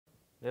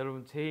네,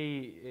 여러분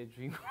제2의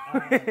주인공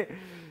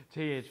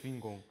제2의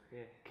주인공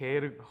예.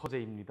 게르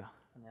허제입니다.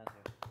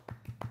 안녕하세요.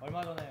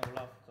 얼마 전에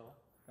올라왔었죠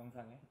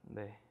영상에.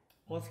 네.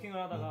 버스킹을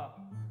하다가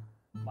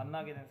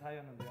만나게 된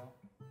사이였는데요.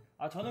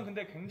 아 저는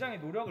근데 굉장히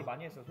노력을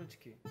많이 했어요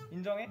솔직히.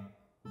 인정해?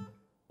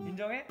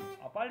 인정해?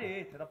 아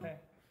빨리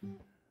대답해.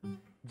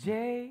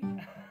 Jay,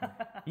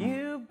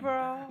 you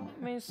brought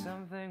me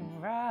something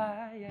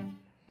right.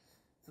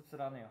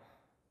 씁쓸하네요.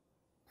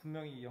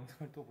 분명히 이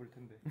영상을 또 볼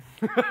텐데.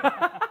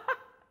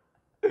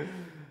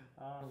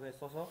 아 왜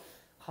써서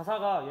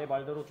가사가 얘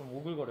말대로 좀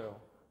오글거려요.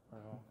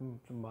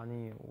 좀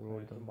많이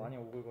오글거리던데. 좀 많이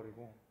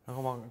오글거리고.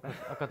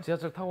 아까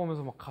지하철 타고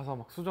오면서 막 가사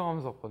막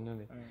수정하면서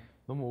왔거든요.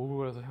 너무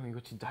오글거려서 형 이거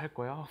진짜 할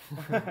거야?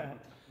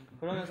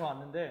 그러면서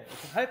왔는데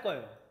할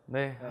거예요.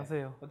 네,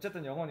 하세요.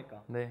 어쨌든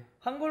영어니까. 네.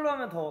 한글로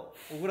하면 더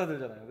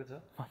오그라들잖아요,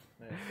 그렇죠?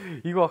 네.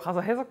 이거 가사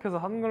해석해서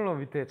한글로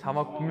밑에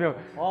자막 분명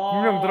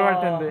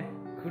들어갈 텐데.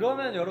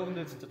 그러면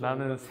여러분들 진짜 좀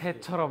나는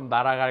새처럼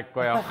날아갈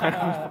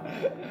거야.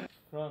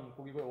 그런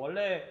곡이고요.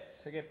 원래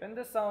되게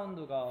밴드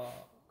사운드가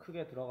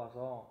크게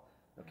들어가서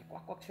이렇게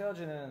꽉꽉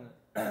채워지는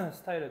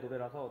스타일의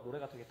노래라서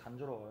노래가 되게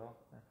단조로워요.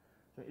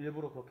 좀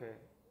일부러 그렇게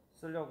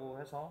쓰려고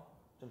해서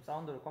좀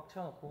사운드를 꽉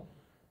채워놓고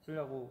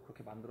쓰려고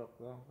그렇게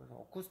만들었고요. 그래서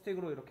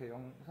어쿠스틱으로 이렇게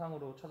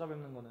영상으로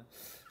찾아뵙는 거는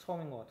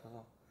처음인 것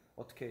같아서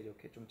어떻게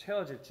이렇게 좀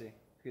채워질지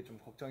그게 좀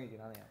걱정이긴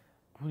하네요.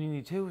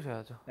 본인이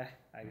채우셔야죠. 네,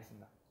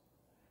 알겠습니다.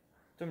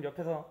 좀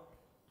옆에서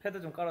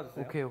패드 좀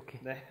깔아주세요.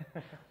 오케이. 네.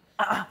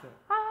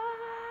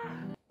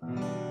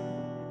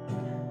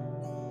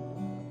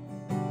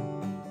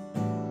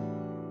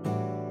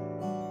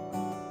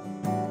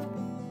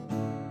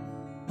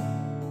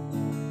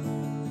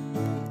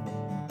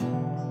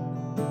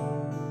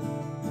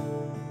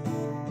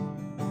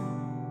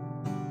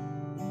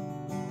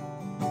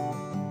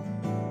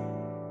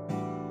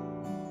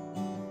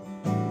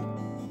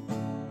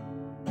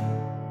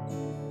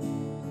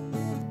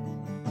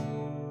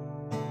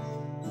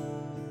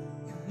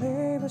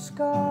 A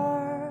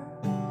scar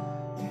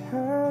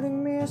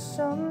hurting me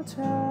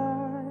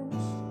sometimes,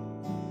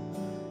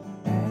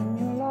 and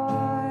your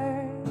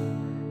light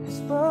has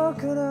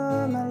broken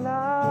all my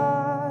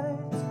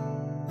light.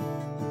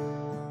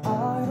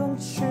 I want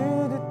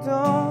you to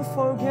don't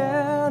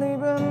forget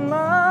even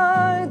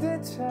my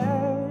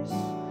details.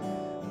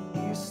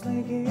 It's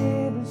like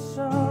even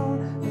so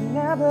will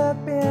never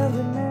be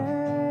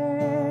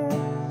remain,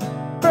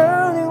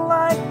 burning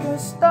like a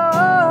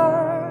star.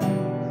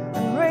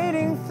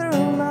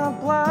 Through my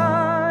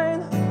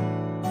blind,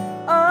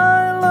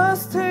 I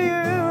lost to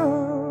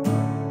you,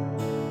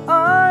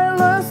 I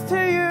lost to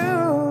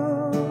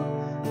you,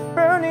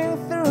 burning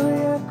through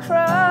your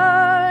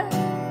cry,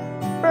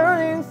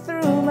 burning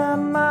through my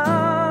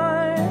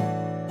mind.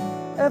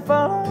 If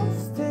I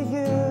lost to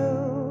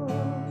you,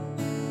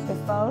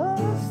 if I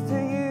lost to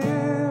you.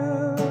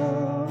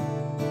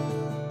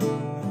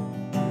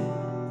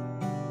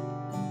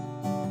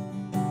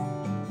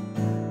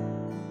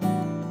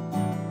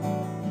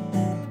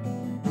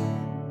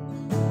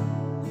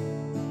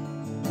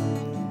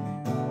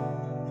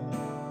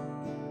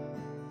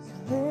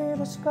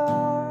 A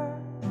scar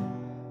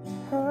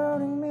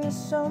hurting me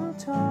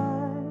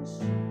sometimes,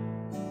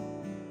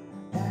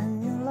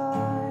 and your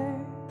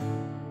light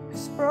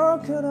has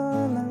broken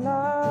all my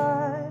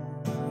life.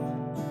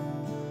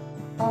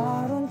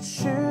 I want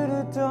you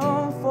to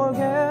don't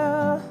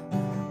forget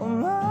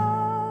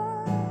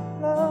my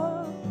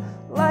love,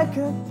 like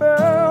a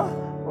bird,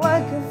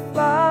 like a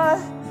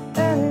fly,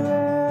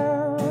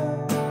 anywhere,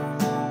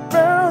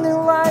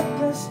 burning like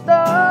a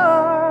star.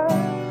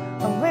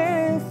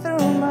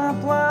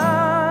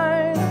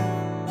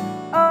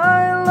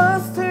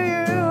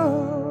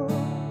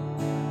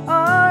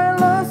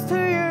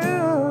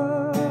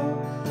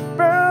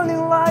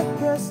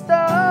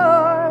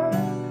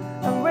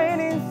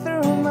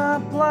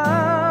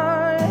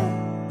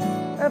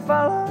 If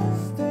I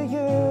lost